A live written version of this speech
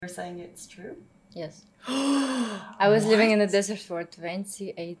You're saying it's true? Yes. I was living in the desert for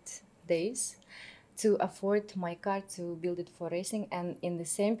 28 days to afford my car to build it for racing, and in the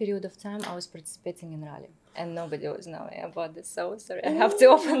same period of time I was participating in rally, and nobody was knowing about this. So sorry, I have to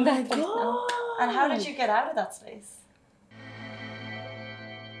open that right now. And how did you get out of that space?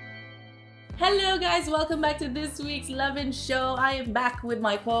 Hello guys, welcome back to this week's Lovin' Show. I am back with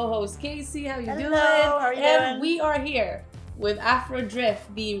my co-host Casey. How you doing? How are you doing? We are here with Afro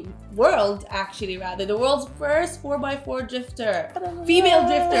Drift, the world's first 4x4 drifter, female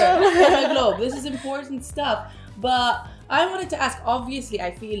drifter on the globe. This is important stuff. But I wanted to ask, obviously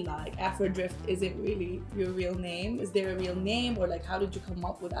I feel like Afro Drift isn't really your real name. Is there a real name, or like how did you come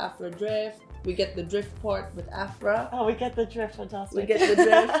up with Afro Drift? We get the drift part with Afra. Oh, we get the drift, fantastic. We get the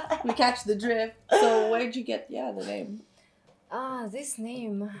drift. We catch the drift. So where'd you get the name? This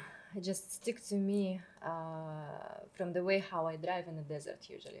name just stick to me from the way how I drive in the desert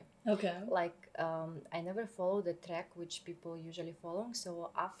usually. Okay. Like I never follow the track which people usually follow.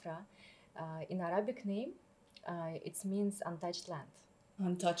 So Afra, in Arabic name, it means untouched land.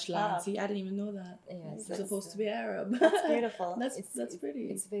 Untouched land. See, I didn't even know that. Yes, it's supposed to be Arab. That's beautiful. That's pretty.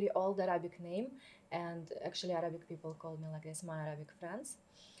 It's very old Arabic name, and actually Arabic people called me like this. My Arabic friends,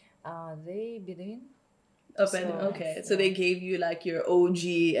 they Bedouin. So they gave you like your OG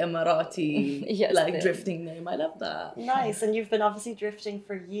Emirati Yes, drifting name. I love that. Nice. And you've been obviously drifting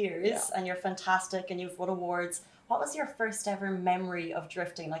for years, and you're fantastic, and you've won awards. What was your first ever memory of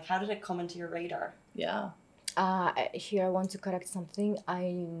drifting? Like, how did it come into your radar? Yeah. Here I want to correct something.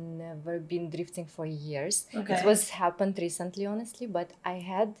 I never been drifting for years. Okay. It was happened recently, honestly, but I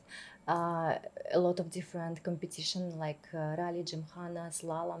had a lot of different competition like rally, gymkhana,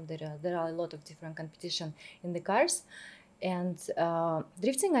 slalom. There are a lot of different competition in the cars, and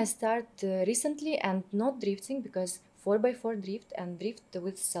drifting I start recently, and not drifting because 4x4 drift and drift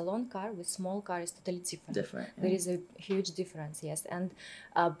with salon car, with small car is totally different. Yeah. There is a huge difference, yes. And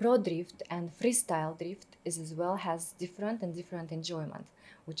pro drift and freestyle drift is as well has different enjoyment,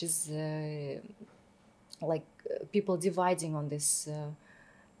 which is people dividing on this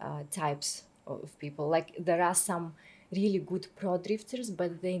types of people. Like there are some really good pro drifters,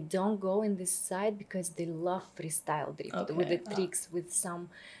 but they don't go in this side because they love freestyle drift with the tricks, with some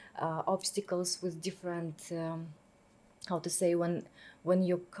obstacles, with different how to say, when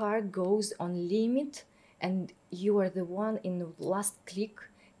your car goes on limit and you are the one in the last click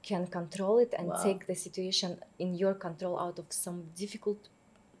can control it and take the situation in your control out of some difficult,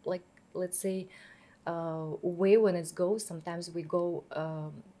 like let's say way when it goes. Sometimes we go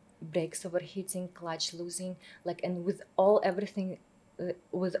brakes overheating, clutch losing, like, and with everything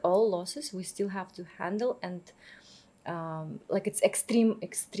with all losses we still have to handle, and like it's extreme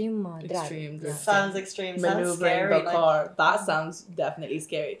drive. Sounds extreme. Maneuvering sounds scary, the car. That sounds definitely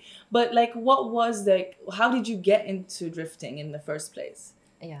scary. But like, how did you get into drifting in the first place?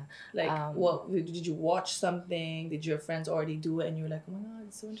 Yeah. Like, what did you watch something? Did your friends already do it and you were like, oh my god,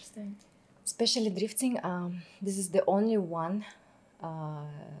 it's so interesting? Especially drifting, this is the only one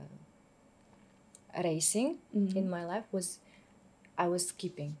racing in my life I was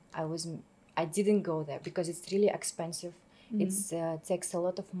skipping. I didn't go there because it's really expensive. It takes a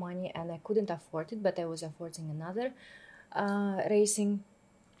lot of money and I couldn't afford it, but I was affording another racing.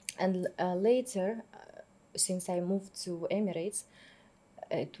 And later, since I moved to Emirates,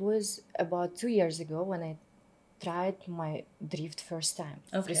 it was about 2 years ago when I tried my drift first time.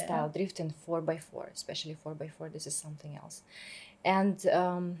 Freestyle drift in 4x4, especially 4x4. This is something else. And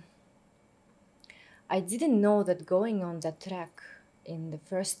I didn't know that going on that track in the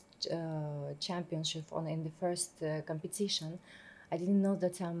first championship, in the first competition, I didn't know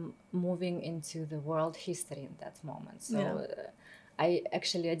that I'm moving into the world history in that moment. So I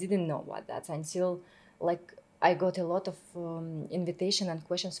didn't know about that until like I got a lot of invitation and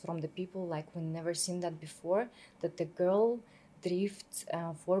questions from the people, like we never seen that before, that the girl drifts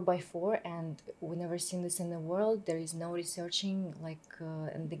 4x4 and we never seen this in the world. There is no researching, like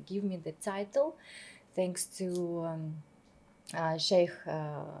and they give me the title thanks to Sheikh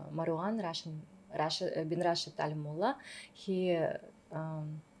Marwan bin Rashid Al Mullah. He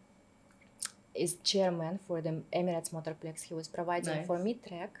is chairman for the Emirates Motorplex. He was providing for me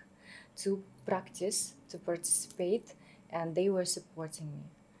track to practice, to participate, and they were supporting me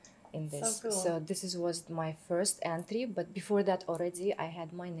in this. So cool. So this was my first entry, but before that already I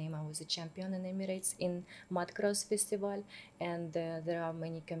had my name. I was a champion in Emirates in Mudcross Festival, and there are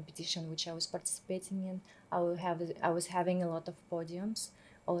many competitions which I was participating in. I was having a lot of podiums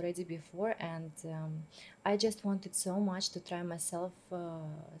already before, and I just wanted so much to try myself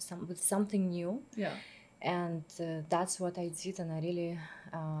with something new. Yeah. and that's what I did. And I really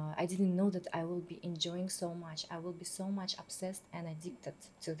I didn't know that I will be enjoying so much. I will be so much obsessed and addicted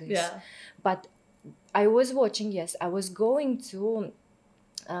to this. Yeah. But I was watching, yes, I was going to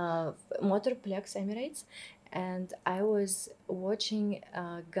Motorplex Emirates, and I was watching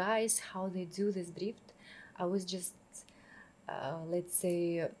guys how they do this drift. I was just let's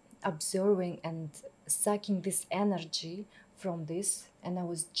say observing and sucking this energy from this, and I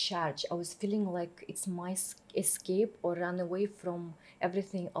was charged. I was feeling like it's my escape or run away from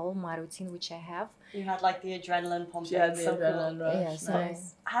everything, all my routine which I have. You had like the adrenaline pumping. Yeah, the so adrenaline cool. rush. Yeah, so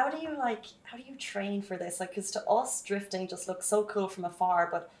Nice. How do you train for this? Like, because to us, drifting just looks so cool from afar.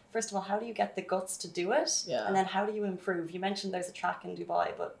 But first of all, how do you get the guts to do it? Yeah. And then how do you improve? You mentioned there's a track in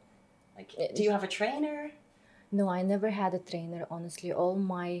Dubai, but like, do you have a trainer? No, I never had a trainer, honestly. All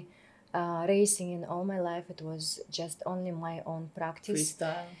my racing in all my life, it was just only my own practice.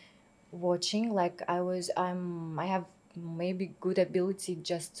 Freestyle. Watching, like I have maybe good ability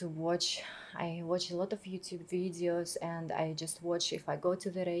just to watch. I watch a lot of YouTube videos, and I just watch. If I go to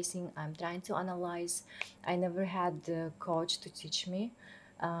the racing, I'm trying to analyze. I never had the coach to teach me.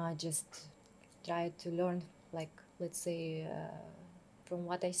 Just try to learn, like, let's say from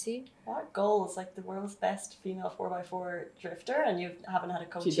what I see. What goals? Like the world's best female 4x4 drifter, and you haven't had a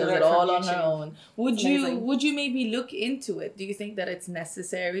coach. She you does learn it all from on her YouTube. own. It's amazing. Would you maybe look into it? Do you think that it's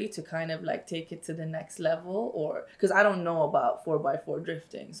necessary to kind of like take it to the next level? Or because I don't know about 4x4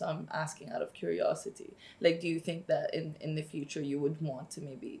 drifting, so I'm asking out of curiosity. Like, do you think that in the future you would want to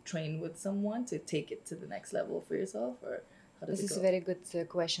maybe train with someone to take it to the next level for yourself, or how does This it is go? a very good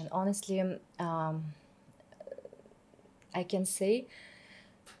question. Honestly, I can say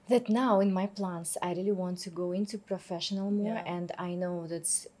that now in my plans, I really want to go into professional more, Yeah. and I know that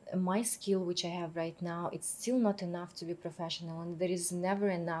my skill, which I have right now, it's still not enough to be professional, and there is never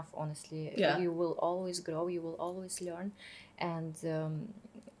enough. Honestly, Yeah. you will always grow, you will always learn, and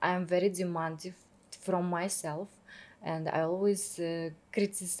I'm very demanding from myself, and I always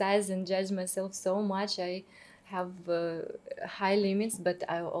criticize and judge myself so much. I have high limits, but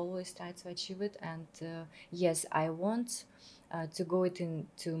I always try to achieve it, and yes, I want to go it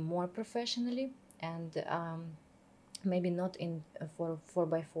into more professionally, and maybe not in for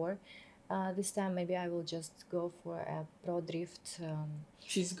 4x4 this time. Maybe I will just go for a pro drift.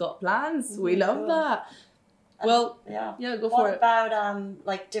 She's got plans. We love cool. that. Well, Yeah. yeah, go What for it. about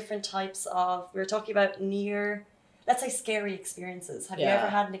like different types of? We were talking about let's say scary experiences. Have you Yeah. ever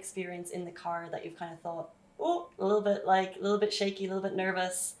had an experience in the car that you've kind of thought, oh, a little bit shaky, a little bit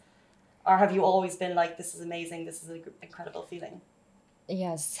nervous, or have you always been like, this is amazing, this is an incredible feeling?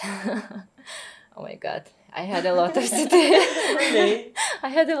 Yes. Oh my God, I had a lot of situations. Really? I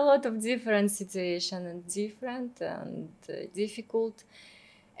had a lot of different situations, and different and difficult,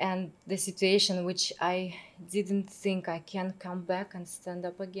 and the situation which I didn't think I can come back and stand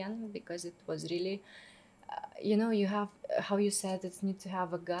up again, because it was really, you have, how you said, it need to have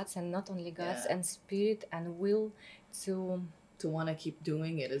a guts, and not only guts, Yeah. and spirit and will to Want to keep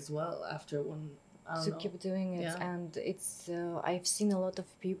doing it as well after one. I don't know. keep doing it. Yeah. And it's I've seen a lot of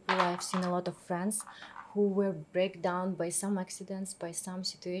people, I've seen a lot of friends who were break down by some accidents, by some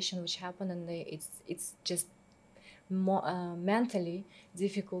situation which happened, and it's just more mentally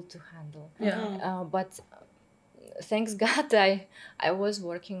difficult to handle. Yeah. But thanks God, I was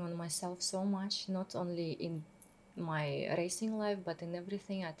working on myself so much, not only in my racing life, but in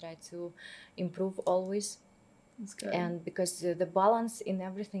everything. I try to improve always. That's good. And because the balance in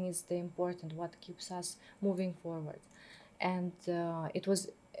everything is the important, what keeps us moving forward. And it was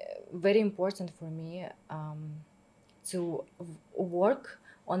very important for me to work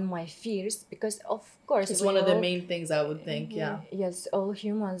on my fears, because of course It's we one of the all- main things I would think. Yeah. Yes, all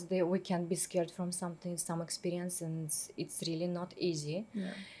humans, we can be scared from something, some experience, and it's really not easy.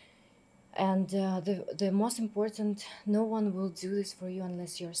 Yeah. And the most important, no one will do this for you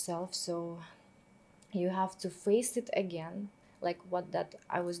unless yourself. So you have to face it again, like what that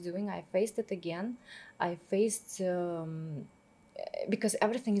I was doing. I faced it again. I faced because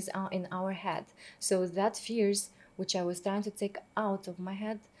everything is in our head. So that fears which I was trying to take out of my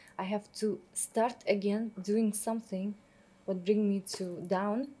head, I have to start again doing something what bring me to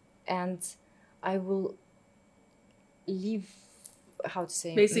down, and I will leave, how to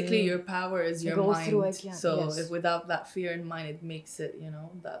say, Basically, your power is your go mind. through again, So yes. if without that fear in mind, it makes it,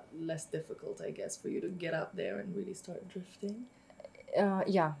 that less difficult, I guess, for you to get out there and really start drifting.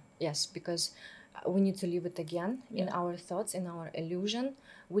 Yes, because we need to leave it again in Yeah. our thoughts, in our illusion,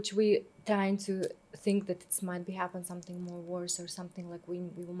 which we trying to think that it might be happen something more worse, or something like we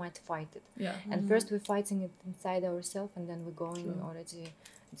might fight it. Yeah. And first we're fighting it inside ourselves, and then we're going True. already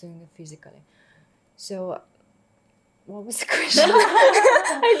doing it physically. So, what was the question?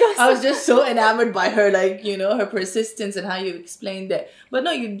 I I was just so enamored by her, like, her persistence and how you explained it. But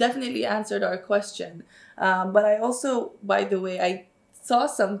no, you definitely answered our question. But I also, by the way, I saw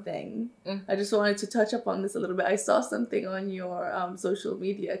something. I just wanted to touch up on this a little bit. I saw something on your social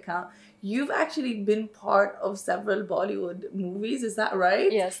media account. You've actually been part of several Bollywood movies, is that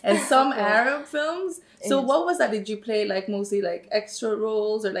right? Yes. And some Yeah. Arab films. So Yes. what was that? Did you play like mostly like extra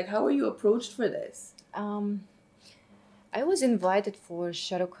roles, or like how were you approached for this? I was invited for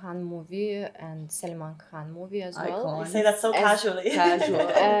Shah Rukh Khan movie and Salman Khan movie as well. Icon. You say that so As casually. Casual.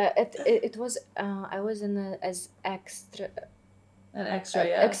 It was I was in as extra An extra,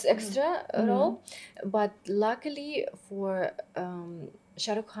 yeah. extra role, but luckily for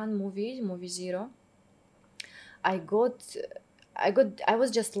Shah Rukh Khan movie Zero, I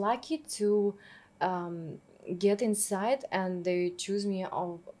was just lucky to get inside, and they choose me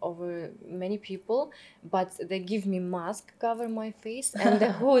over many people, but they give me mask cover my face and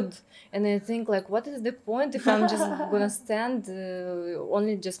the hood, and I think like, what is the point if I'm just gonna stand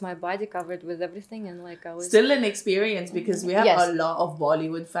only just my body covered with everything? And like I was Still an experience, because we have Yes. a lot of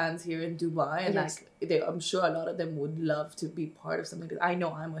Bollywood fans here in Dubai, and Yes. like I'm sure a lot of them would love to be part of something. Because I know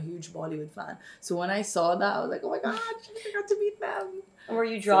I'm a huge Bollywood fan, so when I saw that, I was like, oh my god, I got to meet them. Were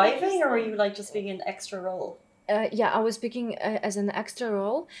you driving, or were you like just being an extra role? yeah, I was speaking as an extra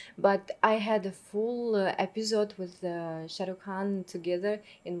role, but I had a full episode with Shah Rukh Khan together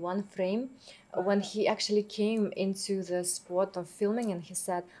in one frame when he actually came into the spot of filming, and he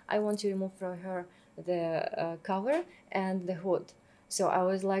said, I want to remove from her the cover and the hood. So I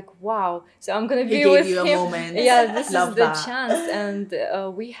was like, wow. So I'm going to He be gave with you a him. moment. Yeah, this Love is the that. chance. And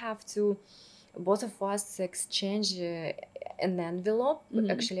we have to, both of us exchange an envelope.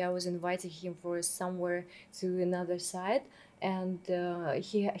 Actually, I was inviting him for somewhere to another side, and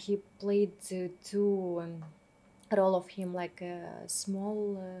he played two role of him, like a small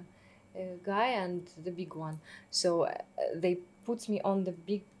guy and the big one. So they put me on the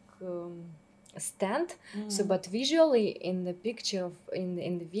big stand. So but visually in the picture of in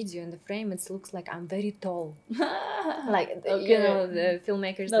the video, in the frame, it looks like I'm very tall. Like the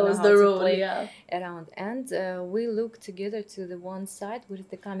filmmakers That know was how the to role, play yeah. around, and we looked together to the one side where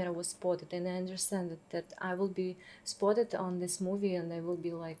the camera was spotted, and I understand that I will be spotted on this movie, and I will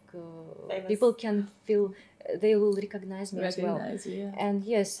be like Famous. people can feel they will recognize me as well. Recognize you, yeah. And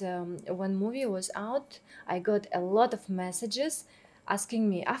yes, when movie was out, I got a lot of messages asking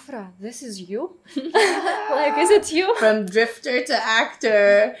me, Afra, this is you? Like, is it you? From drifter to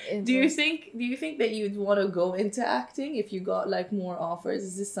actor. It Do you was- think that you'd want to go into acting if you got like more offers?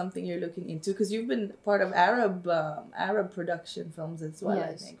 Is this something you're looking into? Because you've been part of Arab production films as well,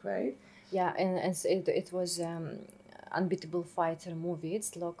 Yes. I think, right? Yeah, and it was Unbeatable Fighter movie.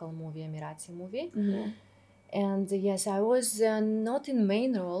 It's local movie, Emirati movie. And yes, I was not in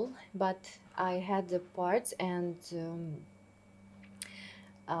main role, but I had the part, and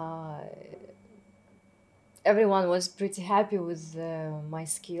everyone was pretty happy with my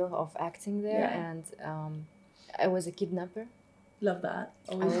skill of acting there. Yeah. And I was a kidnapper. Love that.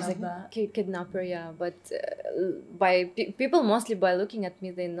 I Always was love a that. kidnapper, yeah. But by people mostly by looking at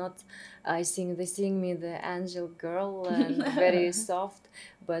me, they not they seeing me the angel girl and very soft.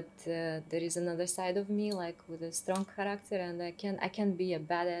 But there is another side of me, like with a strong character, and I can be a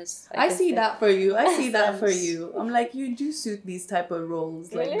badass. I can see say- that for you. I see that for Yes. you. I'm like, you do suit these type of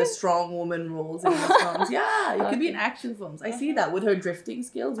roles, like Really? the strong woman roles in these films. Yeah, you could be in action films. I see that with her drifting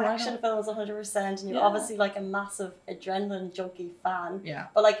skills. Why Action not? films 100%, and you're Yeah. obviously like a massive adrenaline junkie fan. Yeah.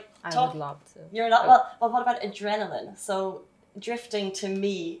 But like, I talk, would love to. you're not, well, what about adrenaline? So drifting to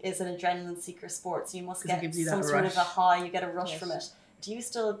me is an adrenaline seeker sport, so you must 'Cause it get gives you some that sort of a rush. high, you get a rush Yes. from it. Do you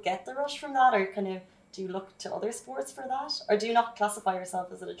still get the rush from that, or kind of do you look to other sports for that, or do you not classify yourself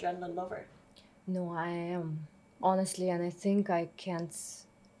as an adrenaline lover? No, I am honestly, and I think I can't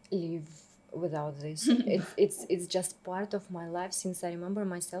live without this. It's just part of my life since I remember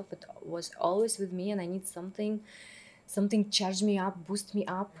myself. It was always with me, and I need something charge me up, boost me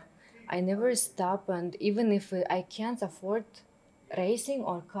up. I never stop, and even if I can't afford racing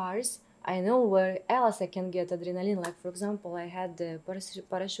or cars, I know where else I can get adrenaline. Like for example, I had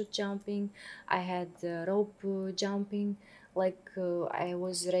parachute jumping, I had rope jumping. Like I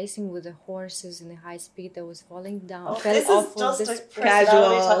was racing with the horses in a high speed. I was falling down. Oh, fell this off is of just this a personality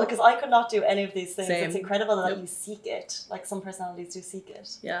Casual. type, because I could not do any of these things. Same. It's incredible that Yep. you seek it. Like some personalities do seek it.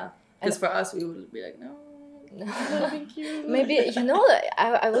 Yeah. Because for us, we would be like, no, thank you. Maybe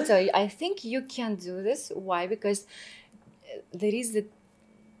I will tell you. I think you can do this. Why? Because there is the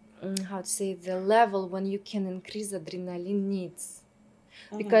how to say the level when you can increase adrenaline needs.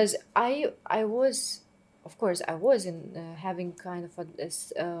 because I was, of course, I was in having kind of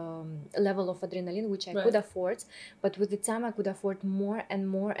a level of adrenaline which I could afford, but with the time I could afford more and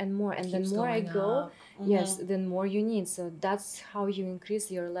more and more, and then more I go, yes, then more you need. So that's how you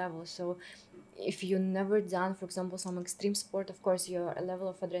increase your level. So if you never done, for example, some extreme sport, of course your level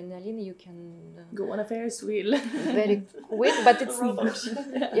of adrenaline, you can go on a Ferris wheel very quick, but it's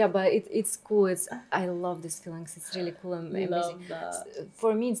yeah, but it's cool. I love these feelings. It's really cool and amazing. Love that.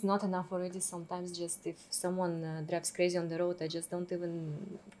 For me, it's not enough already. Sometimes just if someone drives crazy on the road, I just don't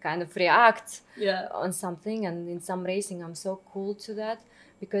even kind of react on something. And in some racing, I'm so cool to that,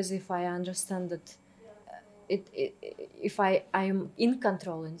 because if I understand that if I'm in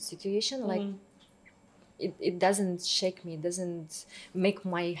control in the situation, like it doesn't shake me, it doesn't make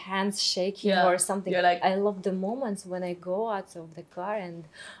my hands shaking or something. You're like, I love the moments when I go out of the car and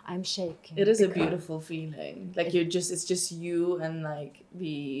I'm shaking. It is a beautiful feeling. Like it's just you and like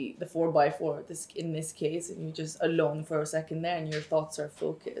the 4x4 in this case, and you're just alone for a second there, and your thoughts are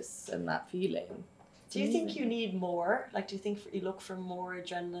focused, and that feeling. Do you think you need more? Like, do you think you look for more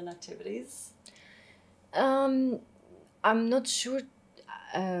adrenaline activities? I'm not sure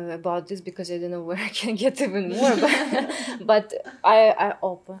about this, because I don't know where I can get even more, but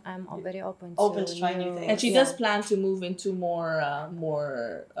I'm very open to trying new things. And she does plan to move into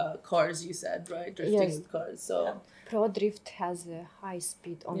more cars, you said, right? Drifting with cars. So Pro Drift has a high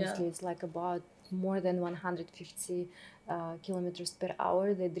speed, honestly. It's like about more than 150 kilometers per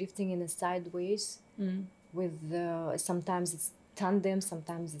hour. They're drifting in a sideways with sometimes it's tandem,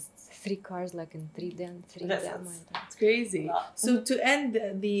 sometimes it's 3 cars, like in 3 them. It's crazy. So to end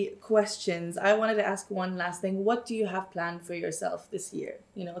the questions, I wanted to ask one last thing. What do you have planned for yourself this year?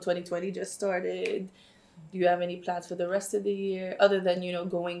 2020 just started. Do you have any plans for the rest of the year, other than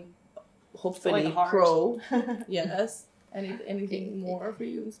going hopefully pro? Yes. Anything more for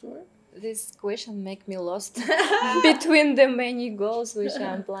you in store? This question make me lost between the many goals which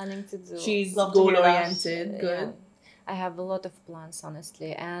I'm planning to do. She's goal oriented. Good. Yeah. I have a lot of plans,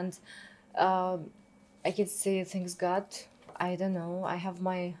 honestly, and I can say things got. I don't know.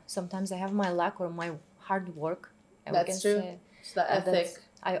 Sometimes I have my luck or my hard work. That's true. It's the ethic.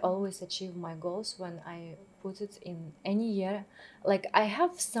 I always achieve my goals when I put it in any year. Like I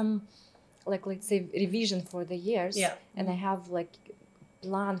have some, like let's say revision for the years, and I have like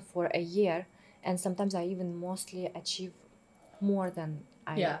plan for a year, and sometimes I even mostly achieve more than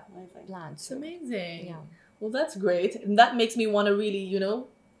I planned. It's amazing. Yeah. Well, that's great. And that makes me want to really,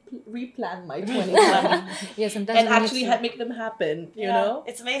 replan my 2020. Yes, and actually make them happen, you know?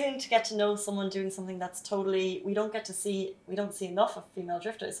 It's amazing to get to know someone doing something that's totally, we don't see enough of female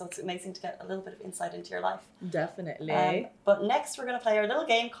drifters, so it's amazing to get a little bit of insight into your life. Definitely. But next we're going to play our little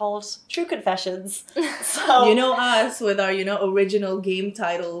game called True Confessions. So you know us with our, original game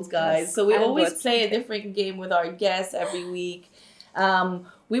titles, guys. Yes, so we always play a different game with our guests every week.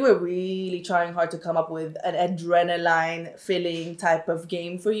 We were really trying hard to come up with an adrenaline-filling type of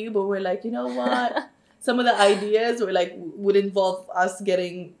game for you, but we're like, you know what? Some of the ideas were like would involve us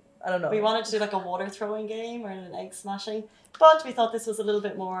getting, I don't know. We wanted to do like a water throwing game or an egg smashing, but we thought this was a little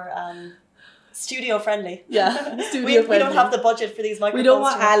bit more studio friendly. Yeah, we don't have the budget for these microphones. We don't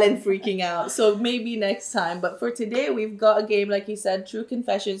want Alan freaking out, so maybe next time. But for today, we've got a game, like you said, True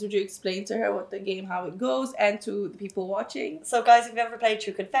Confessions. Would you explain to her what the game, how it goes, and to the people watching? So guys, if you've ever played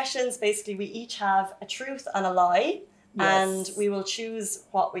True Confessions, basically we each have a truth and a lie, and we will choose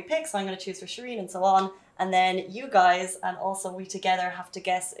what we pick. So I'm going to choose for Shireen and so on. And then you guys and also we together have to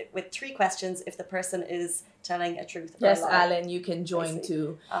guess with 3 questions if the person is telling a truth or a lie. Yes, Alan, you can join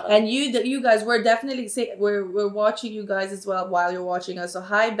too. And you guys, we're definitely we're watching you guys as well while you're watching us. So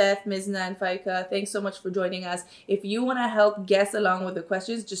hi Beth, Mizna, and Faika. Thanks so much for joining us. If you want to help guess along with the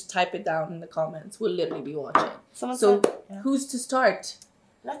questions, just type it down in the comments. We'll literally be watching. Who's to start?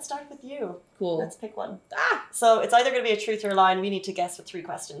 Let's start with you. Cool. Let's pick one. So it's either going to be a truth or a lie, and we need to guess with 3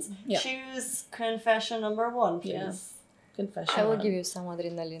 questions. Yeah. Choose confession number 1, please. Yeah. Confession. I will give you some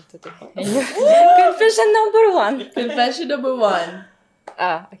adrenaline today. Confession number 1. Confession number 1.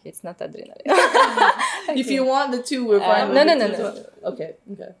 Okay, it's not adrenaline. Okay. If you want the 2, we're fine. No. Okay.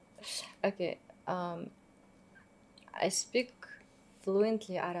 Okay. I speak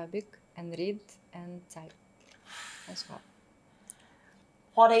fluently Arabic and read and type as well.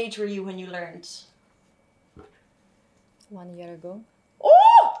 What age were you when you learned? 1 year ago.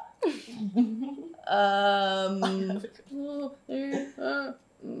 Oh!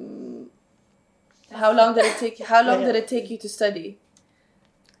 How long did it take? How long did it take you to study?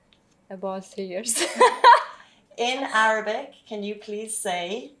 About 3 years. In Arabic, can you please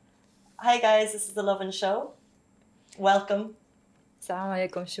say, "Hi guys, this is the Lovin Show. Welcome. السلام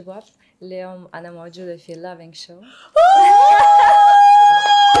عليكم شباب. اليوم أنا موجودة في Loving Show.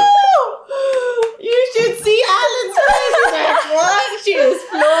 You should see Alan's face. Like, what? She is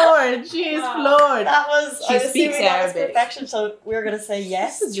floored. She is floored. That was. She I'm speaks assuming that was Arabic. perfection. So we're gonna say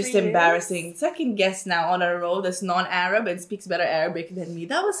yes. This is just 3 years. embarrassing. Second guest now on a row that's non-Arab and speaks better Arabic than me.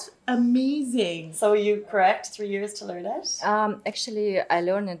 That was amazing. So are you correct? 3 years to learn it. Actually, I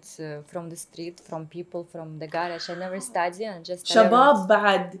learned it from the street, from people, from the garage. I never study and just. Shabab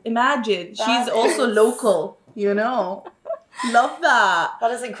bad. Imagine. She's That also is- local, you know. Love that.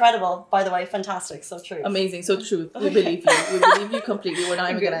 That is incredible, by the way. Fantastic. So true. Amazing. So truth. We believe you. We believe you completely. We're not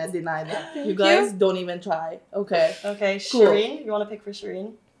even gonna deny that. You guys don't even try. Okay. Okay, Cool. Shireen. You want to pick for Shireen?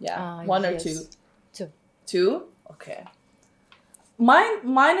 Yeah. One or yes. two? Two. Two? Okay.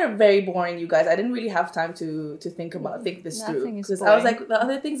 Mine are very boring, you guys. I didn't really have time to think this through. Nothing is Because I was boring. like, the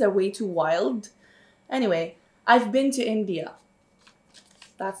other things are way too wild. Anyway, I've been to India.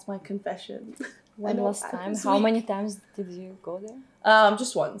 That's my confession. When I know, last time? this How week. many times did you go there?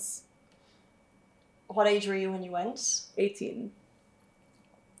 Just once. What age were you when you went? 18.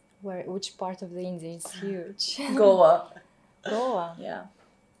 Which part of the India is huge? Goa. Goa. Yeah.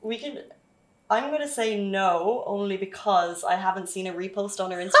 We can. I'm going to say no, only because I haven't seen a repost on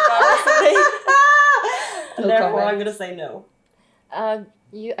her Instagram recently. And No therefore, comment. I'm going to say no.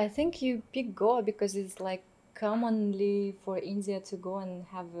 I think you pick Goa because it's like commonly for India to go and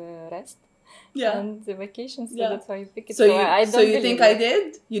have a rest Yeah. and the vacation, so Yeah. that's why you pick it. So I don't you think I believe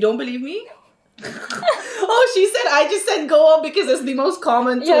it. did? You don't believe me? Oh, she said I just said Goa because it's the most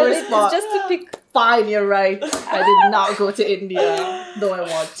common Yeah, tourist it's spot. just to pick. Fine, you're right. I did not go to India, though I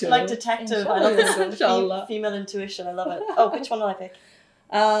want to. Like detective. I love this. Inshallah. Female intuition. I love it. Oh, which one will I pick?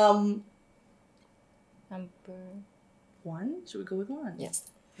 Number One? Should we go with one? yes.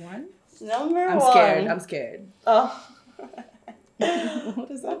 One? Number I'm one. scared. I'm scared. Oh. What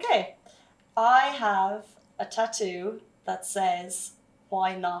is that? Okay. I have a tattoo that says,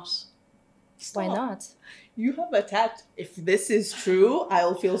 "Why not?" Why Stop. not? You have a tattoo. If this is true,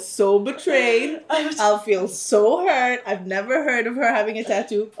 I'll feel so betrayed. I'll feel so hurt. I've never heard of her having a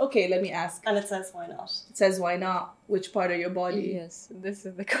tattoo. Okay, let me ask. And it says, "Why not?" It says, why not? Which part of your body? Yes, this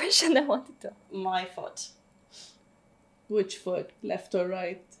is the question I wanted to. My foot. Which foot? Left or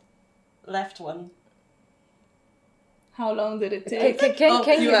right? Left one. How long did it Can take? you ask,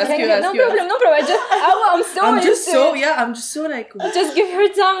 can you you ask. no problem. I just I'm so I'm just into so, it. yeah, I'm just so like, Just give her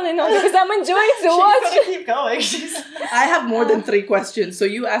time, because I'm enjoying to She's watch. gonna keep going. She's... I have more than 3 questions, so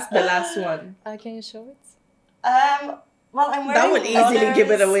you ask the last one. Can you show it? Well, I'm wearing That would easily give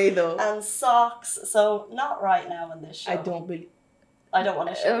it runners away though. and socks, so not right now in this show. I don't believe. I don't want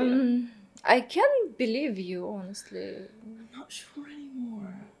to show you. I can't believe you, honestly. I'm not sure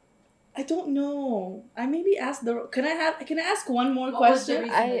anymore. I don't know. I maybe ask the. Can I ask one more question?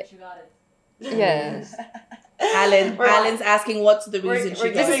 that you got it? Yes. Alan's asking what's the reason we're she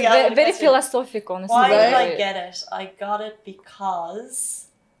This got is it. giving out the very question. philosophic, honestly. Why did I Right. get it? I got it because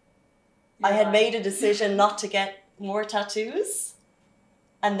I had made a decision not to get more tattoos.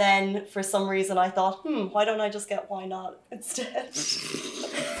 And then for some reason I thought, why don't I just get why not instead?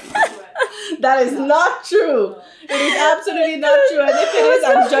 That is not true. It is absolutely not true. And if it is,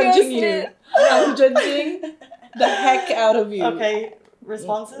 I'm judging you. I'm judging the heck out of you. Okay,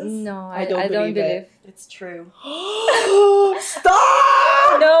 responses? No, I don't believe it. It's true.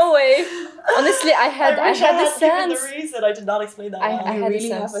 Stop! No way. Honestly, I had I wish I the had given sense. the reason. I did not explain that well. I You had a really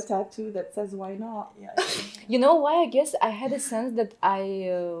have a sense. tattoo that says why not? Yeah, You know why? I guess I had a sense that I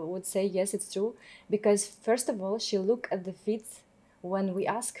would say yes, it's true, because first of all, she looked at the feet when we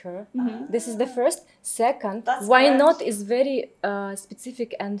ask her. This is the first. Second, That's why correct. not is very specific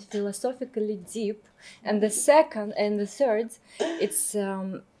and philosophically deep, and the second and the third, it's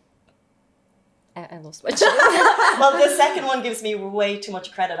I lost my train. Well, the second one gives me way too much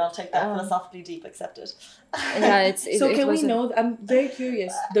credit. I'll take that philosophically deep, accepted. Yeah, it's So it can we was a- know? I'm very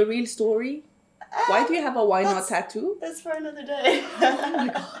curious. The real story. Why do you have a why not That's- tattoo? It's for another day.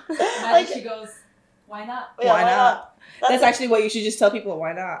 And she goes, why not? Yeah, Why not? That's That's, actually what you should just tell people.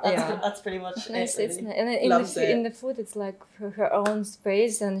 Why not? Yeah. that's pretty much It's, it. it's Really. and Loves it. in the food it's like her own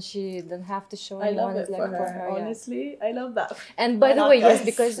space, and she don't have to show I love anyone. it It's for like her. yeah. Honestly, I love that. And by Why the not, way,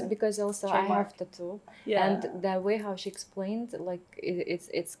 yes, guys? because also I Trademark. have tattoo, Yeah. and the way how she explained, like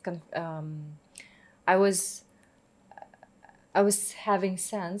I was having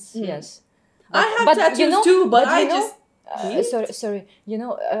sense, yes. I have but tattoos you know- too, but but I you know- just. sorry. You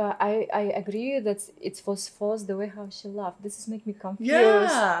know, I agree that it was false the way how she laughed. This is make me confused.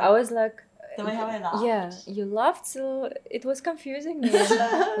 Yeah. I was like, The way how I laughed. yeah, you laughed, so it was confusing me.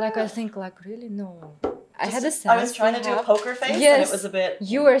 Like I think, like really no, I had a I sense. was trying to do a have- poker face, and Yes. it was a bit.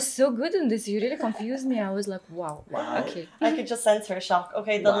 You are so good in this. You really confused me. I was like, wow. Okay. I could just sense her shock.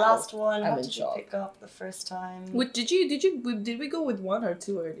 Okay, the Wow. last one. I'm What in did you shock. pick up the first time? Did we go with one or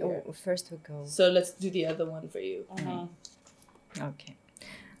two earlier? Oh, first we go. So let's do the other one for you. Mhm. Okay.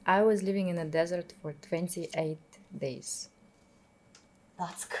 I was living in a desert for 28 days.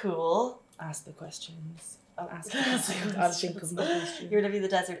 That's cool. Ask the questions. Oh, Ask the questions. I'll think of my question. You're living in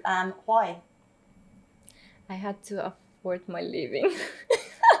the desert. Why? I had to afford my living.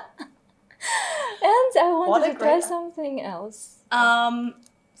 And I What wanted a to try great- something else.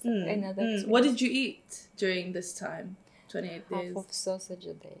 Another What did you eat during this time? 28 Half days. of sausage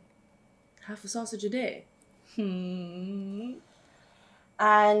a day. Half a sausage a day.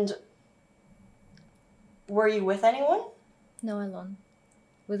 And were you with anyone? No, alone.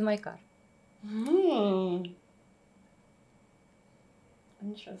 With my car.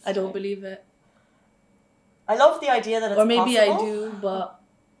 Interesting. I don't believe it. I love the idea that it's Or maybe possible. I do, but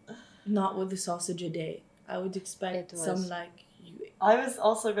not with the sausage a day. I would expect It some was. like you. I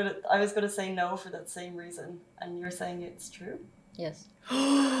was gonna say no for that same reason, and you're saying it's true. Yes.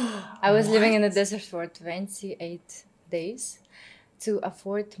 I was living in the desert for 28 days to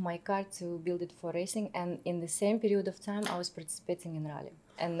afford my car to build it for racing, and in the same period of time I was participating in rally,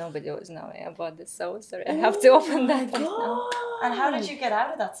 and nobody was knowing about this. So sorry, I have to open that right now. And how did you get out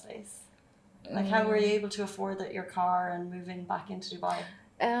of that space? Like, how were you Mm. able to afford your car and moving back into Dubai?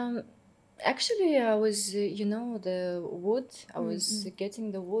 Actually, I was, the wood. I was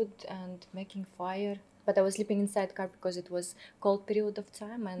getting the wood and making fire. But I was sleeping inside car because it was cold period of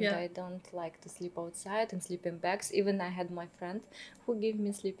time, and Yeah. I don't like to sleep outside and sleeping bags. Even I had my friend who gave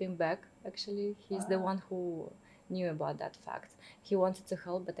me sleeping bag. Actually, he's the one who knew about that fact. He wanted to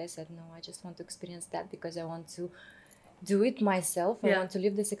help, but I said no. I just want to experience that because I want to do it myself. I Yeah. want to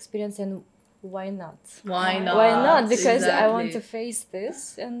live this experience, and why not? Why not? Why not? Because I want Exactly. to face this,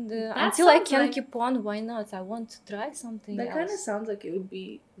 and That until I sounds can like- keep on, why not? I want to try something That else. kind of sounds like it would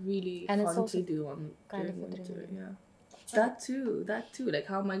be really And it's fun also to do on kind of during winter. adrenaline. Yeah. That too. Like,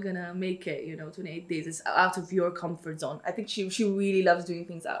 how am I gonna make it? 28 days. It's out of your comfort zone. I think she really loves doing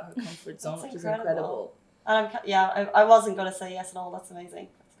things out of her comfort zone, That's which is incredible. incredible. And I wasn't gonna say yes at all. That's amazing.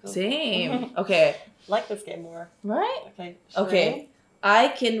 That's cool. Same. Okay. Like this game more. Right. Okay. Okay. I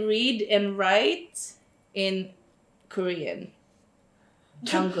can read and write in Korean.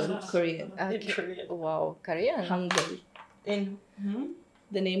 Hangul, Korean. In Okay. Korean. Wow, Korean. Hangul. In.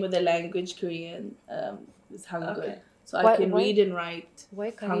 The name of the language Korean is Hangul. Okay. So I Why- can why- read and write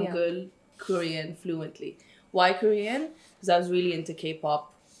Why Korean? Hangul Korean fluently. Why Korean? Because I was really into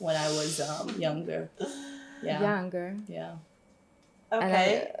K-pop when I was younger. Yeah. Younger. Yeah.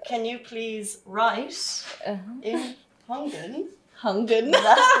 Okay. Can you please write Uh-huh. in Hungarian? Hangul.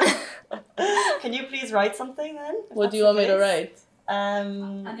 Can you please write something then? if What do that's you the want me to case? write?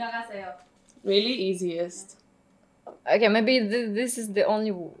 안녕하세요. Really easiest. Okay, maybe this is the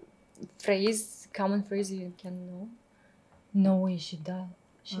only phrase, common phrase you can know. No, she does.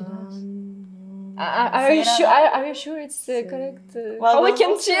 She does. Are Say you it out sure? loud. Are you sure it's correct? Well, How we we'll- can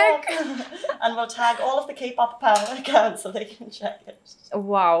we'll check? and we'll tag all of the K-pop accounts so they can check it.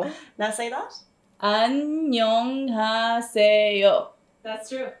 Wow. Now say that. 안녕하세요. That's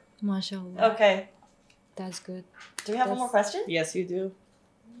true. Mashallah. Okay. That's good. Do we have one more question? Yes, you do.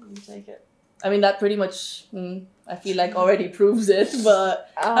 You take it. I mean, that pretty much, I feel like already proves it. But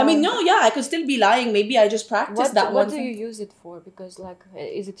I mean, no, yeah, I could still be lying. Maybe I just practiced that What one. do you use it for? Because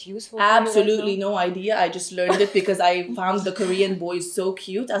is it useful? for you right Absolutely now? no idea. I just learned it because I found the Korean boys so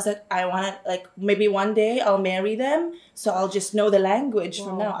cute. I was like, I want to, maybe one day I'll marry them. So I'll just know the language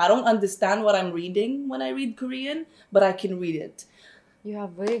from Wow. now. I don't understand what I'm reading when I read Korean, but I can read it. You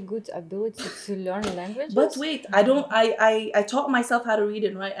have very good ability to learn languages. But wait, I taught myself how to read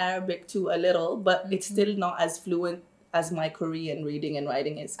and write Arabic too a little, but it's still not as fluent as my Korean reading and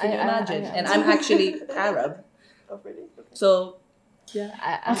writing is. Can you imagine? And I'm actually Arab. Oh, really? Okay. So, yeah.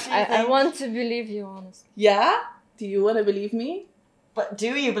 What do you I think? want to believe you, honestly. Yeah? Do you want to believe me? But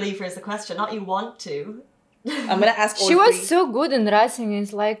do you believe her is the question, not you want to. I'm going to ask all She was three. so good in writing.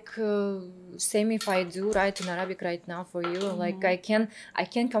 It's like same if I do write in Arabic right now for you. Like I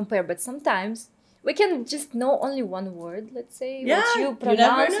can compare, but sometimes we can just know only one word. Let's say Yeah, what you you never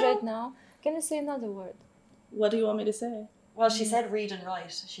pronounce know. right now. Can you say another word? What do you want me to say? Well, she said read and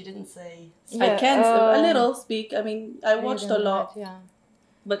write. She didn't say. I can a little speak. I mean, I watched a read and lot. write, yeah.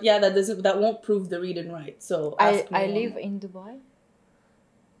 But yeah, that won't prove the read and write. So ask me I one. live in Dubai.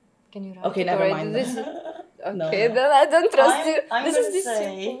 Can you write? Okay, it never already? mind This then. is, No, okay, no. then I don't trust you. I'm This gonna is this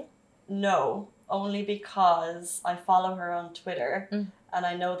say simple. no, only because I follow her on Twitter, and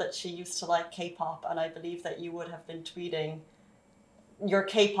I know that she used to like K-pop, and I believe that you would have been tweeting your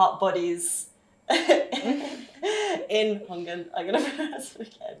K-pop buddies in Hungarian. I'm gonna pronounce it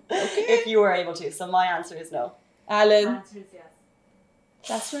again. Okay. If you were able to. So my answer is no. Alan, Answer is yes.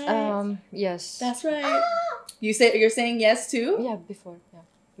 that's right. Yes. That's right. You're saying yes too? Yeah, before. Yeah.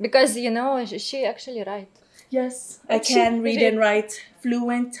 Because you know she actually right. Yes. I can read and write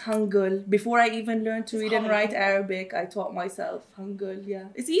fluent Hangul. Before I even learned to read and write Arabic, I taught myself Hangul. Yeah.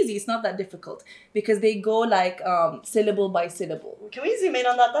 It's easy. It's not that difficult because they go like syllable by syllable. Can we zoom in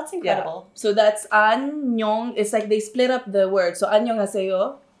on that? That's incredible. So that's annyeong. It's like they split up the word. So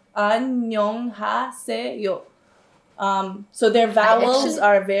annyeonghaseyo, annyeonghaseyo. So their vowels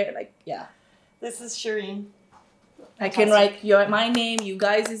are very like This is Shireen. I can write my name, you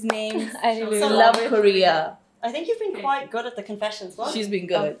guys' names. I really So Love Korea. I think you've been quite good at the confessions. What? She's been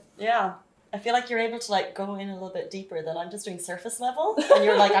good. Yeah. I feel like you're able to like go in a little bit deeper than I'm just doing surface level, and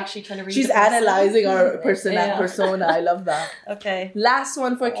you're like actually trying to read. She's the person. analyzing our Yeah. persona. I love that. Okay. Last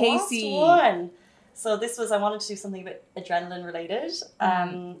one for Casey. Last one. So this was I wanted to do something a bit adrenaline related.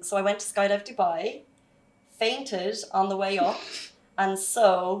 So I went to Skydive Dubai, fainted on the way up, and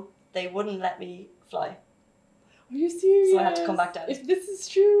so they wouldn't let me fly. Are you serious? So I had to come back down. If this is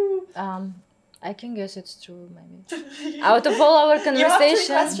true. I can guess it's true, maybe. Out of all our conversations,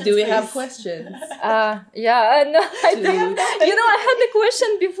 questions, Do we have please. questions? no, I Please. don't. You know, I had the question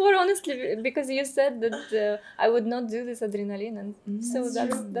before, honestly, because you said that I would not do this adrenaline, and so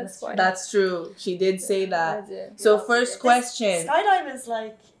that's why. That's true. She did say that. That's it. So first question. Skydive is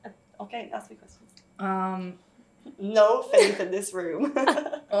like okay. Ask me questions. No faith in this room.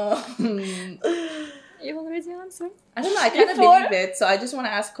 You already answered. I don't know. I kind of Before? believe it. So I just want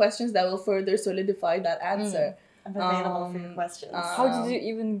to ask questions that will further solidify that answer. I'm available for your questions. How did you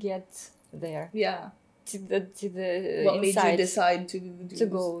even get there Yeah. to the What made you inside decide to to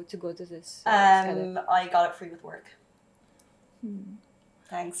go to this? I got it free with work.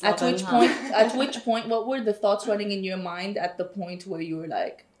 Thanks. At Robin. which point? What were the thoughts running in your mind at the point where you were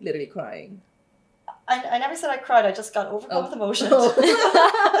like literally crying? I never said I cried. I just got overcome with emotion.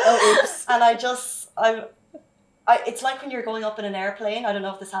 Oh, oops. And it's like when you're going up in an airplane. I don't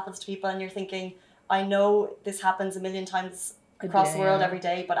know if this happens to people, and you're thinking, I know this happens a million times across the world every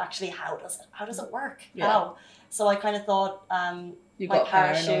day, but actually, how does it work? Yeah. How? So I kind of thought, You my got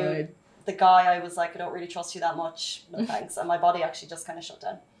parachute, paranoid. the guy, I was like, I don't really trust you that much. No thanks. And my body actually just kind of shut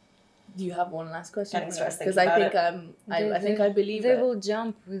down. Do you have one last question? Getting stressed Because I thinking think I think I believe they it. will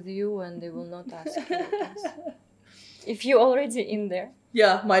jump with you and they will not ask you. If you already in there,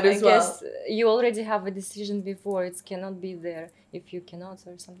 Yeah, might I as well. guess you already have a decision before. It cannot be there if you cannot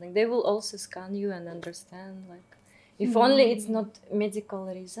or something. They will also scan you and understand. Like, if only it's not medical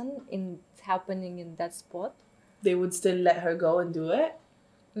reason in happening in that spot. They would still let her go and do it.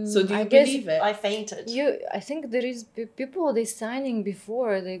 So do you I guess believe it? I fainted. I think there is people they signing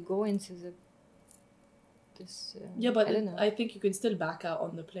before they go into this. Yeah, but I don't know. I think you can still back out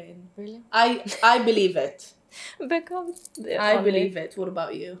on the plane. Really? I believe it. Back out. I believe it. What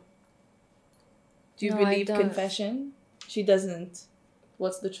about you? Do you No, I believe don't. confession? She doesn't.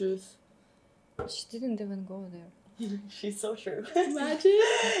 What's the truth? She didn't even go there. She's so true. Imagine.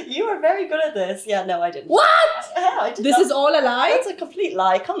 You were very good at this. Yeah, no, I didn't. What? Yeah, I did This not. is all a lie? That's a complete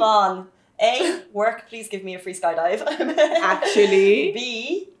lie. Come on. A, work, please give me a free skydive. Actually.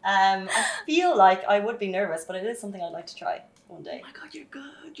 B, I feel like I would be nervous, but it is something I'd like to try one day. Oh my god, you're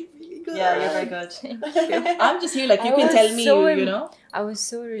good. You're really good. Yeah, you're very good. I'm just here like you I can was tell me, so you know? I was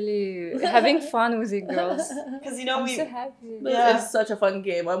so really having fun with you girls. Because, you know, I'm we so happy. Yeah. It's such a fun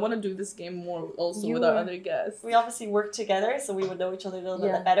game. I want to do this game more also with our other guests. we obviously work together, so we would know each other a little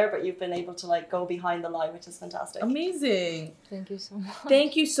Yeah. bit better, but you've been able to, like, go behind the lie, which is fantastic. Amazing. Thank you so much.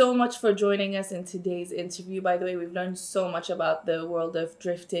 Thank you so much for joining us in today's interview. By the way, we've learned so much about the world of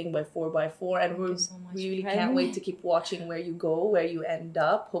drifting by 4x4, and Thank you so much we really for can't having wait me. to keep watching where you go, where you end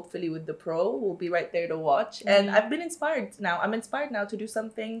up. Hopefully with the pro, we'll be right there to watch. And I've been inspired now. I'm inspired now to do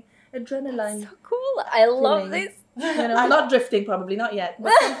something adrenaline. So cool. I love Feeling. this. You know, not drifting probably, not yet.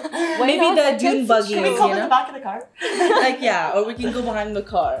 But maybe not? the I dune can buggy, Can we you come in know? the back of the car? Like yeah, or we can go behind the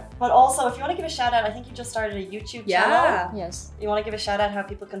car. But also, if you want to give a shout out, I think you just started a YouTube channel. Yeah. Yes. You want to give a shout out how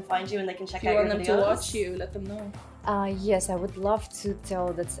people can find you and they can check If you out your want them videos? to watch you, let them know. Yes, I would love to tell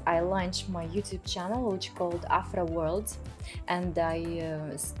that I launched my YouTube channel, which called Afra World, and I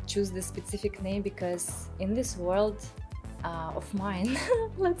choose this specific name because in this world of mine,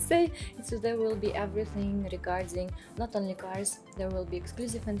 let's say, there will be everything regarding not only cars. There will be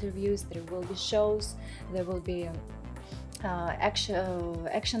exclusive interviews, there will be shows, there will be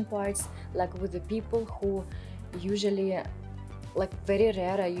action parts, like with the people who usually like very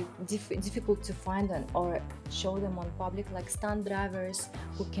rare, difficult to find or show them on public, like stunt drivers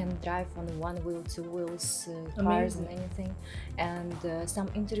who can drive on one wheel, two wheels, cars and anything, and some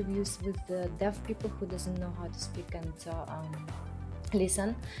interviews with deaf people who doesn't know how to speak and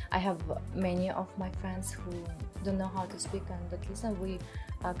listen. I have many of my friends who don't know how to speak and that listen. We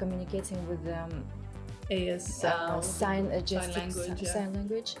are communicating with them sign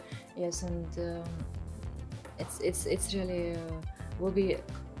language. Yes, and it's really will be.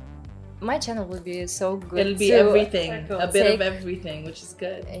 My channel will be so good. It'll be everything, a bit of everything, which is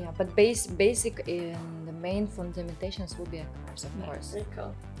good. Yeah, but basic in the main fundamentations will be cars, of course. Very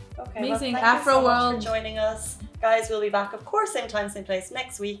cool. Okay, amazing. Well, thank Afro you so World much for joining us, guys. We'll be back, of course, same time, same place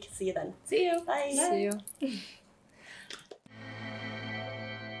next week. See you then. See you. Bye. See you.